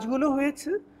যে কাজগুলো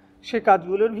হয়েছে সে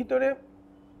কাজগুলোর ভিতরে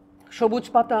সবুজ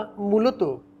পাতা মূলত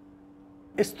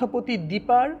স্থপতি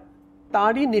দীপার,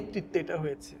 তারই নেতৃত্বে এটা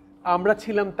হয়েছে। আমরা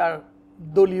ছিলাম তার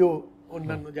দলীয়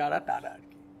অন্যান্য যারা, তারা আর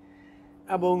কি।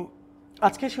 এবং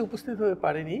আজকে সে উপস্থিত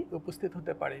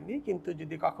হতে পারেনি, কিন্তু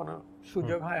যদি কখনো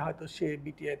সুযোগ হয় হয়তো সে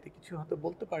বিটিআইতে কিছু হয়তো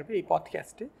বলতে পারবে এই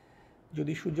পডকাস্টে,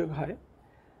 যদি সুযোগ হয়।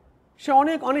 সে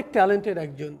অনেক অনেক ট্যালেন্টেড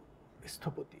একজন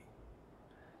স্থপতি,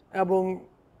 এবং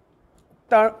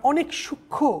তার অনেক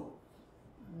সূক্ষ্ম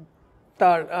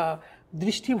তার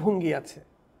দৃষ্টিভঙ্গি আছে,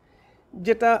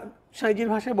 যেটা সাঁইজির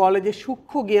ভাষায় বলে যে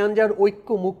সূক্ষ্ম জ্ঞান যার ঐক্য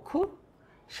মুখ্য,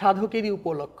 সাধকেরই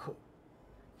উপলক্ষ্য।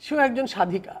 সেও একজন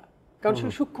সাধিকা, কারণ সে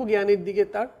সূক্ষ্ম জ্ঞানের দিকে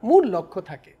তার মূল লক্ষ্য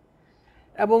থাকে।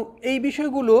 এবং এই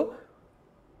বিষয়গুলো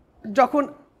যখন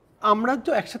আমরা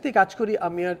তো একসাথে কাজ করি,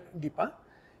 আমি আর দীপা,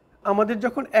 আমাদের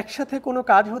যখন একসাথে কোনো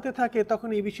কাজ হতে থাকে তখন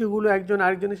এই বিষয়গুলো একজন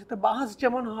আরেকজনের সাথে বাহাস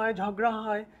যেমন হয়, ঝগড়া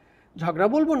হয়, ঝগড়া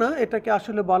বলবো না, এটাকে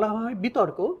আসলে বলা হয়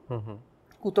বিতর্ক।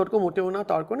 কুতর্ক মোটেও না,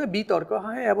 তর্ক না, বিতর্ক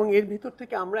হয়, এবং এর ভিতর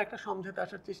থেকে আমরা একটা সমঝোতা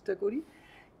আসার চেষ্টা করি।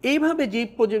 এইভাবে যে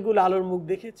প্রজেক্টগুলো আলোর মুখ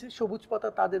দেখেছে, সবুজ পাতা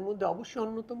তাদের মধ্যে অবশ্যই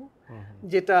অন্যতম,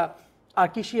 যেটা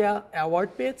আর্কিশিয়া অ্যাওয়ার্ড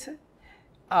পেয়েছে।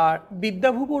 আর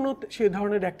বিদ্যাভুবনও সেই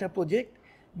ধরনের একটা প্রজেক্ট।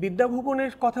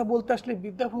 বিদ্যাভুবনের কথা বলতে আসলে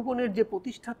বিদ্যাভুবনের যে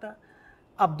প্রতিষ্ঠাতা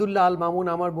আব্দুল্লাহ আল মামুন,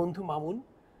 আমার বন্ধু মামুন,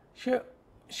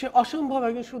 সে অসম্ভব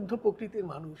একজন শুদ্ধ প্রকৃতির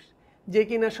মানুষ, যে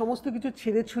কিনা সমস্ত কিছু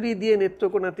ছেড়ে ছুড়িয়ে দিয়ে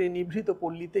নেত্রকোনাতে নিভৃত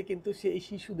পল্লীতে কিন্তু সে এই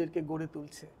শিশুদেরকে গড়ে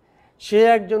তুলছে। সে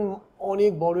একজন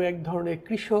অনেক বড় এক ধরনের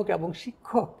কৃষক এবং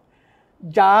শিক্ষক,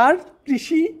 যার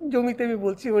কৃষি জমিতে, আমি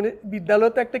বলছি মানে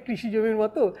বিদ্যালয় তো একটা কৃষি জমির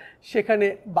মতো, সেখানে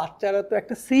বাচ্চারা তো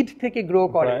একটা সিড থেকে গ্রো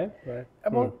করে,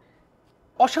 এবং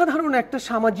অসাধারণ একটা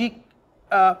সামাজিক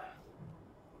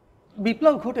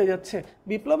বিপ্লব ঘটে যাচ্ছে।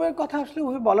 বিপ্লবের কথা আসলে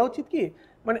ওভাবে বলা উচিত কি,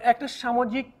 মানে একটা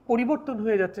সামাজিক পরিবর্তন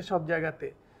হয়ে যাচ্ছে সব জায়গাতে।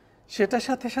 সেটার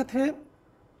সাথে সাথে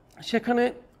সেখানে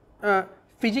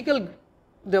physical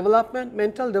development,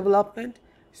 mental development,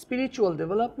 spiritual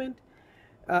development,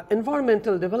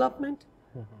 environmental development,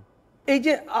 এই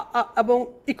যে এবং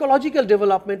ইকোলজিক্যাল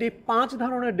ডেভেলপমেন্ট, এই 5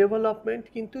 ধরনের ডেভেলপমেন্ট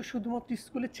কিন্তু শুধুমাত্র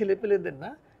স্কুলের ছেলেপেলেদের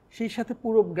না, সেই সাথে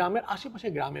পুরো গ্রামের আশেপাশে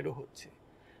গ্রামেরও হচ্ছে।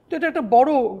 তো এটা একটা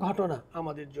বড় ঘটনা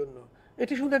আমাদের জন্য।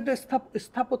 এটি শুধু একটা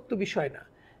স্থাপত্য বিষয় না,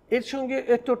 এর সঙ্গে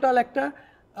টোটাল একটা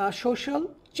সোশ্যাল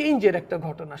চেঞ্জের একটা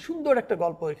ঘটনা, সুন্দর একটা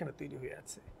গল্প এখানে তৈরি হয়ে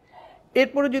আছে।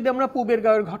 এরপরে যদি আমরা পুবের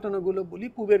গাঁয়ের ঘটনাগুলো বলি,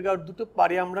 পুবের গাঁয়ের 2টো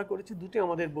পারে আমরা করেছি, 2টো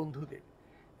আমাদের বন্ধুদের,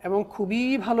 এবং খুবই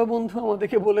ভালো বন্ধু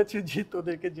আমাদেরকে বলেছে যে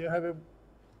তোদেরকে যেভাবে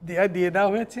দিয়ে দেওয়া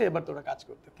হয়েছে এবার তোরা কাজ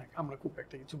করতে থাক, আমরা খুব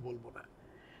একটা কিছু বলবো না।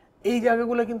 এই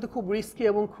জায়গাগুলো কিন্তু খুব রিস্কি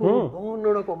এবং খুব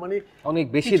অন্যরকম, মানে অনেক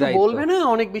বেশি দায়িত্ব, বলবে না,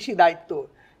 অনেক বেশি দায়িত্ব।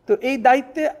 তো এই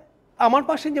দায়িত্বে আমার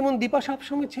পাশে যেমন দীপা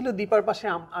সবসময় ছিল, দীপার পাশে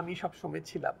আমি সবসময়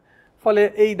ছিলাম। ফলে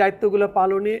এই দায়িত্বগুলো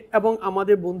পালনে এবং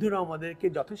আমাদের বন্ধুরা আমাদেরকে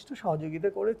যথেষ্ট সহযোগিতা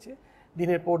করেছে।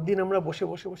 দিনের পর দিন আমরা বসে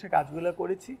বসে বসে কাজগুলো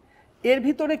করেছি। এর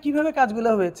ভিতরে কিভাবে কাজগুলো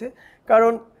হয়েছে,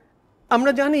 কারণ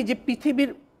আমরা জানি যে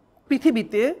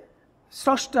পৃথিবীতে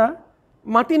স্রষ্টা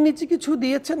মাটির নিচে কিছু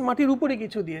দিয়েছেন, মাটির উপরে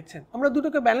কিছু দিয়েছেন। আমরা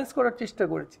দুটোকে ব্যালেন্স করার চেষ্টা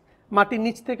করেছি। মাটির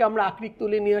নিচ থেকে আমরা আকরিক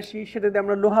তুলে নিয়ে আসি, সেটাতে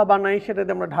আমরা লোহা বানাই,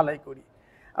 সেটাতে আমরা ঢালাই করি।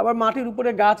 আবার মাটির উপরে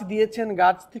গাছ দিয়েছেন,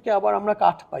 গাছ থেকে আবার আমরা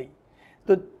কাঠ পাই।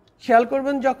 তো খেয়াল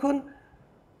করবেন, যখন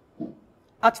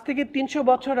আজ থেকে 300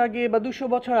 বছর আগে বা 200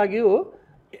 বছর আগেও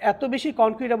এত বেশি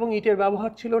কনক্রিট এবং ইটের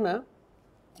ব্যবহার ছিল না,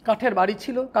 কাঠের বাড়ি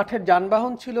ছিল, কাঠের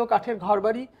যানবাহন ছিল, কাঠের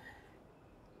ঘরবাড়ি,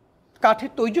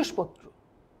 কাঠের তৈজসপত্র,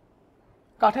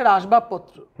 কাঠের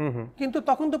আসবাবপত্র। কিন্তু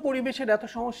তখন তো পরিবেশের এত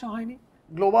সমস্যা হয়নি,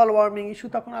 গ্লোবাল ওয়ার্মিং ইস্যু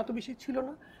তখন এত বেশি ছিল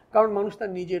না, কারণ মানুষ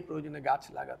তার নিজের প্রয়োজনে গাছ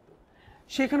লাগাতো।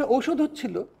 সেখানে ঔষধ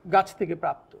হচ্ছিল গাছ থেকে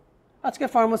প্রাপ্ত। আজকে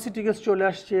ফার্মাসিউটিক্যালস চলে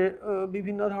আসছে,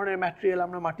 বিভিন্ন ধরনের ম্যাটেরিয়াল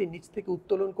আমরা মাটির নিচ থেকে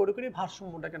উত্তোলন করে করে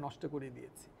ভারসাম্যটাকে নষ্ট করে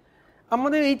দিয়েছি।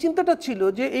 আমাদের এই চিন্তাটা ছিল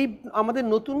যে এই আমাদের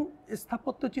নতুন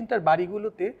স্থাপত্য চিন্তার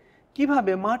বাড়িগুলোতে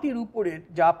কিভাবে মাটির উপরের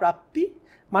যা প্রাপ্তি,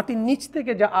 মাটির নিচ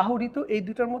থেকে যা আহরিত, এই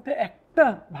দুটোর মধ্যে একটা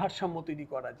ভারসাম্য তৈরি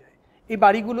করা যায়। এই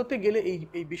বাড়িগুলোতে গেলে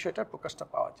এই বিষয়টার প্রকাশটা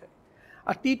পাওয়া যায়।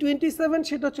 আর T27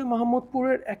 সেটা হচ্ছে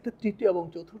মোহাম্মদপুরের একটা 3য় এবং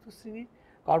 4র্থ শ্রেণীর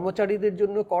কর্মচারীদের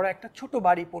জন্য করা একটা ছোট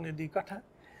বাড়ি 15-2 কাঠা,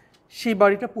 সেই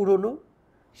বাড়িটা পুরনো,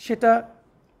 সেটা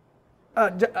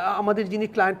আমাদের যিনি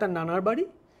ক্লায়েন্ট তার নানার বাড়ি,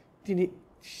 তিনি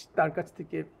তার কাছ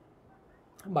থেকে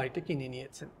বাড়িটা কিনে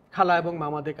নিয়েছেন, খালা এবং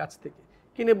মামাদের কাছ থেকে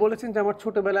কিনে বলেছেন যে আমার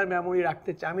ছোটবেলার মেমোরি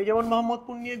রাখতে চাই। আমি যেমন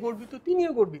মোহাম্মদপুর নিয়ে গর্বিত,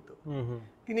 তিনিও গর্বিত।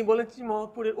 তিনি বলেছেন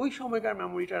মোহাম্মদপুরের ওই সময়কার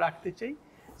মেমোরিটা রাখতে চাই।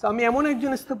 তো আমি এমন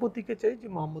একজন স্থপতিকে চাই যে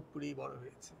মোহাম্মদপুরেই বড়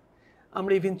হয়েছে।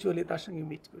 আমরা ইভেনচুয়ালি তার সঙ্গে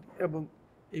মিট করি এবং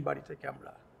এই বাড়িটাকে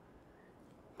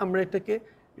আমরা এটাকে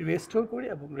রেস্টোর করি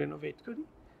এবং রেনোভেট করি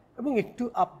এবং একটু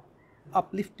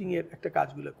আপলিফটিংয়ের একটা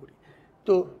কাজগুলো করি।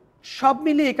 তো সব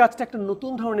মিলিয়ে এই কাজটা একটা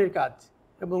নতুন ধরনের কাজ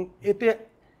এবং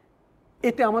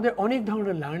এতে আমাদের অনেক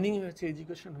ধরনের লার্নিং হয়েছে,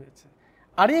 এডুকেশন হয়েছে,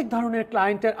 আরেক ধরনের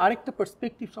ক্লায়েন্টের আরেকটা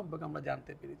পার্সপেক্টিভ সম্পর্কে আমরা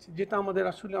জানতে পেরেছি, যেটা আমাদের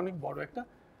আসলে অনেক বড় একটা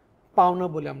পাওনা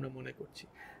বলে আমরা মনে করছি।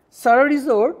 সারা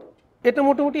রিসোর্ট এটা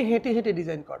মোটামুটি হেঁটে হেঁটে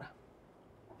ডিজাইন করা,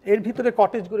 এর ভিতরে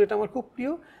কটেজগুলো এটা আমার খুব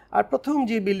প্রিয়। আর প্রথম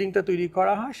যে বিল্ডিংটা তৈরি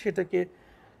করা হয় সেটাকে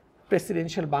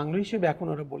প্রেসিডেন্সিয়াল বাংলো হিসেবে এখন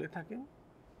ওরা বলে থাকেন,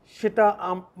 সেটা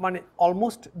মানে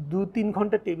অলমোস্ট 2-3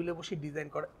 ঘন্টা টেবিলে বসে ডিজাইন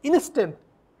করা, ইনস্ট্যান্ট।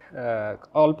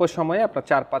 অল্প সময়ে আপনার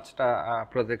 4-5টা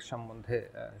প্রজেক্ট সম্বন্ধে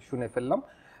শুনে ফেললাম।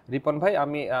 রিপন ভাই,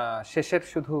 আমি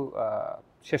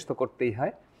শেষ তো করতেই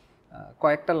হয়,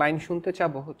 কয়েকটা লাইন শুনতে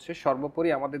চাবো। হচ্ছে সর্বোপরি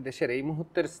আমাদের দেশের এই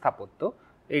মুহূর্তের স্থাপত্য,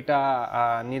 এটা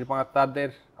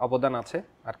নির্মাতাদের অবদান আছে,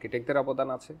 আর্কিটেক্টদের অবদান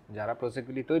আছে, যারা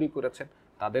প্রজেক্টগুলি তৈরি করেছেন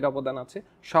তাদের অবদান আছে।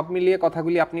 সব মিলিয়ে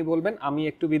কথাগুলি আপনি বলবেন, আমি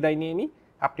একটু বিদায় নিয়ে নিই,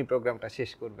 আপনি প্রোগ্রামটা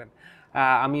শেষ করবেন।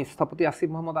 আমি স্থপতি আসিফ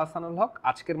মোহাম্মদ আহসানুল হক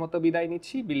আজকের মতো বিদায়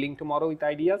নিচ্ছি। Building tomorrow with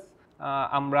ideas.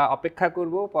 আমরা অপেক্ষা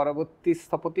করব পরবর্তী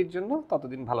স্থপতির জন্য।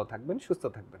 ততদিন ভালো থাকবেন, সুস্থ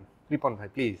থাকবেন। রিপন ভাই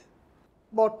প্লিজ।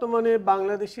 বর্তমানে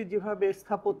বাংলাদেশে যেভাবে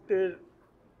স্থাপত্যের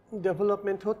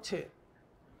ডেভেলপমেন্ট হচ্ছে,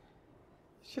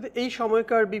 সেটা এই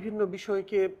সময়কার বিভিন্ন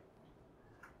বিষয়কে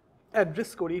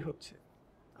অ্যাড্রেস করেই হচ্ছে।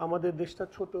 আমাদের দেশটা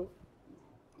ছোট,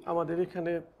 আমাদের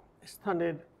এখানে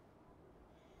স্থানের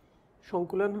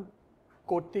সংকুলন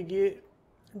করতে গিয়ে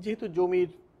যেহেতু জমির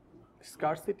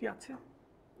স্কারসিটি আছে,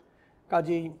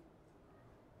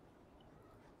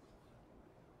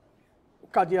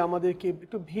 কাজে আমাদেরকে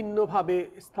একটু ভিন্নভাবে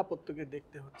স্থাপত্যকে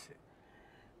দেখতে হচ্ছে।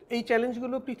 এই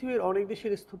চ্যালেঞ্জগুলো পৃথিবীর অনেক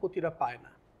দেশের স্থপতিরা পায়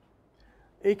না।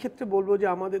 এই ক্ষেত্রে বলবো যে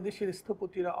আমাদের দেশের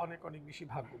স্থপতিরা অনেক অনেক বেশি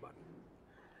ভাগ্যবান।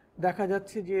 দেখা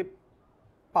যাচ্ছে যে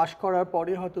পাশ করার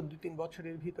পরে হয়তো 2-3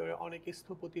 বছরের ভিতরে অনেক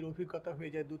স্থপতির অভিজ্ঞতা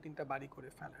হয়ে যায় 2-3টা বাড়ি করে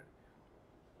ফেলার।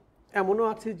 এমনও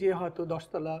আছে যে হয়তো 10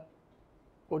 তলা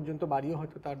পর্যন্ত বাড়িও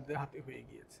হয়তো তাদের হাতে হয়ে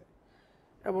গিয়েছে।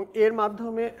 এবং এর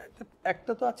মাধ্যমে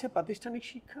একটা তো আছে প্রাতিষ্ঠানিক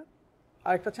শিক্ষা,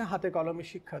 আর একটা আছে হাতে কলমে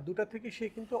শিক্ষা। দুটা থেকে সে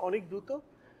কিন্তু অনেক দ্রুত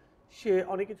সে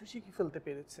অনেক কিছু শিখে ফেলতে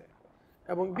পেরেছে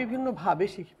এবং বিভিন্নভাবে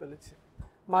শিখে ফেলেছে।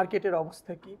 মার্কেটের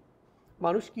অবস্থা কি,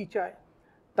 মানুষ কি চায়,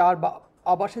 তার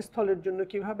আবাসস্থলের জন্য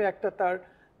কিভাবে একটা তার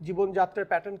জীবনযাত্রার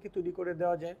প্যাটার্নকে তৈরি করে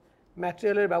দেওয়া যায়,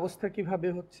 ম্যাটেরিয়ালের ব্যবস্থা কিভাবে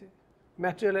হচ্ছে,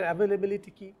 ম্যাটেরিয়ালের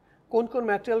অ্যাভেলেবিলিটি কি, কোন কোন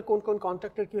ম্যাটেরিয়াল কোন কোন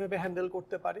কন্ট্রাক্টর কীভাবে হ্যান্ডেল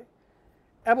করতে পারে।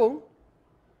 এবং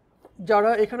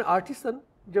যারা এখানে আর্টিসান,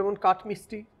 যেমন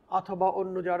কাঠমিস্ত্রি অথবা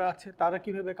অন্য যারা আছে, তারা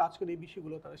কিভাবে কাজ করে, এই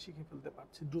বিষয়গুলো তারা শিখে ফেলতে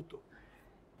পারছে দ্রুত।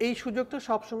 এই সুযোগটা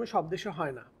সবসময় সব দেশে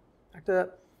হয় না।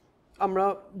 আমরা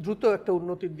দ্রুত একটা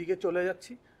উন্নতির দিকে চলে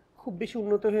যাচ্ছি, খুব বেশি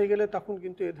উন্নত হয়ে গেলে তখন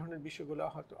কিন্তু এই ধরনের বিষয়গুলো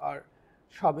হয়তো আর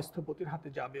সব স্থপতির হাতে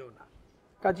যাবেও না।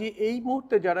 কাজে এই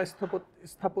মুহূর্তে যারা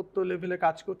স্থাপত্য লেভেলে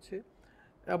কাজ করছে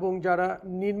এবং যারা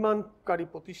নির্মাণকারী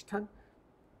প্রতিষ্ঠান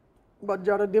বা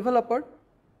যারা ডেভেলপার,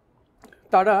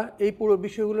 তারা এই পুরো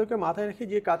বিষয়গুলোকে মাথায় রেখে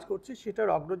যে কাজ করছে সেটার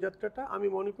অগ্রযাত্রাটা আমি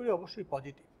মনে করি অবশ্যই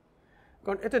পজিটিভ।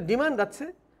 কারণ এটা ডিমান্ড আছে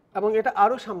এবং এটা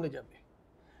আরও সামনে যাবে।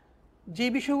 যে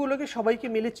বিষয়গুলোকে সবাইকে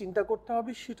মিলে চিন্তা করতে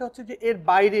হবে সেটা হচ্ছে যে এর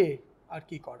বাইরে আর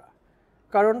কি করা।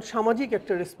 কারণ সামাজিক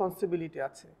একটা রেসপন্সিবিলিটি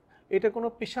আছে, এটা কোনো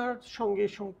পেশার সঙ্গে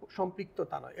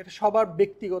সম্পৃক্ততা নয়, এটা সবার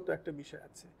ব্যক্তিগত একটা বিষয়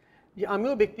আছে যে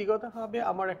আমিও ব্যক্তিগতভাবে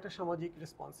আমার একটা সামাজিক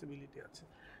রেসপন্সিবিলিটি আছে।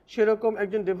 সেরকম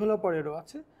একজন ডেভেলপারেরও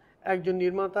আছে, একজন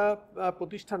নির্মাতা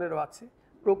প্রতিষ্ঠানেরও আছে,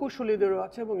 প্রকৌশলীদেরও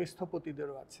আছে এবং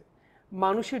স্থপতিদেরও আছে।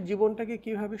 মানুষের জীবনটাকে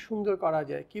কিভাবে সুন্দর করা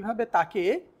যায়, কিভাবে তাকে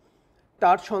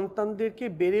তার সন্তানদেরকে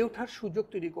বেড়ে ওঠার সুযোগ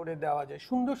তৈরি করে দেওয়া যায়,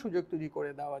 সুন্দর সুযোগ তৈরি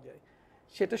করে দেওয়া যায়,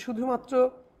 সেটা শুধুমাত্র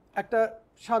একটা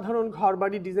সাধারণ ঘর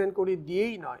বাড়ি ডিজাইন করে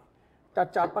দিয়েই নয়, তার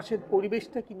চারপাশের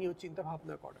পরিবেশটাকে নিয়েও চিন্তা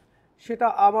ভাবনা করা। সেটা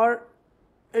আমার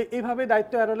এইভাবে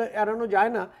দায়িত্ব এড়ানো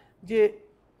যায় না যে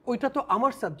ওইটা তো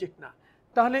আমার সাবজেক্ট না।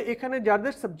 তাহলে এখানে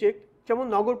যাদের সাবজেক্ট, যেমন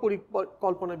নগর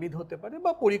পরিকল্পনাবিদ হতে পারে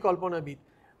বা পরিকল্পনাবিদ,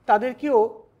 তাদেরকেও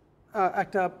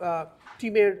একটা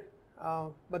টিমের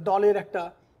বা দলের একটা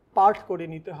পার্ট করে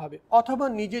নিতে হবে, অথবা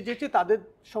নিজে যেতে তাদের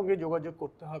সঙ্গে যোগাযোগ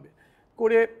করতে হবে,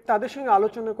 করে তাদের সঙ্গে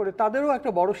আলোচনা করে, তাদেরও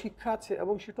একটা বড় শিক্ষা আছে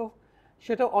এবং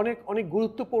সেটা অনেক অনেক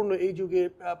গুরুত্বপূর্ণ এই যুগে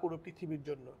পুরো পৃথিবীর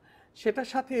জন্য। সেটার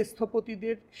সাথে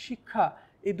স্থপতিদের শিক্ষা,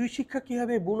 এই দুই শিক্ষা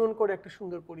কীভাবে বুনন করে একটা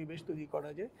সুন্দর পরিবেশ তৈরি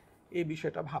করা যায়, এই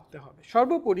বিষয়টা ভাবতে হবে।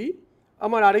 সর্বোপরি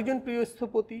আমার আরেকজন প্রিয়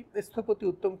স্থপতি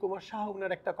উত্তম কুমার সাহা,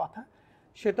 ওনার একটা কথা,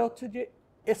 সেটা হচ্ছে যে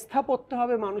স্থাপত্য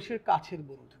হবে মানুষের কাছের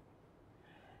বন্ধু।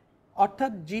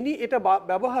 অর্থাৎ যিনি এটা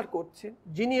ব্যবহার করছেন,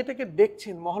 যিনি এটাকে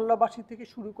দেখছেন, মহল্লাবাসী থেকে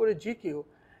শুরু করে যে কেউ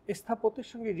স্থাপত্যের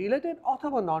সঙ্গে রিলেটেড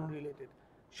অথবা নন রিলেটেড,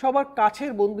 সবার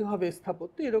কাছের বন্ধু হবে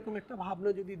স্থাপত্য। এরকম একটা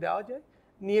ভাবনা যদি দেওয়া যায়,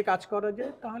 নিয়ে কাজ করা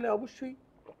যায়, তাহলে অবশ্যই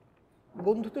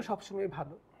বন্ধু তো সবসময়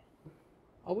ভালো,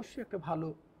 অবশ্যই একটা ভালো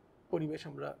পরিবেশ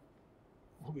আমরা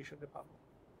ভবিষ্যতে পাবো।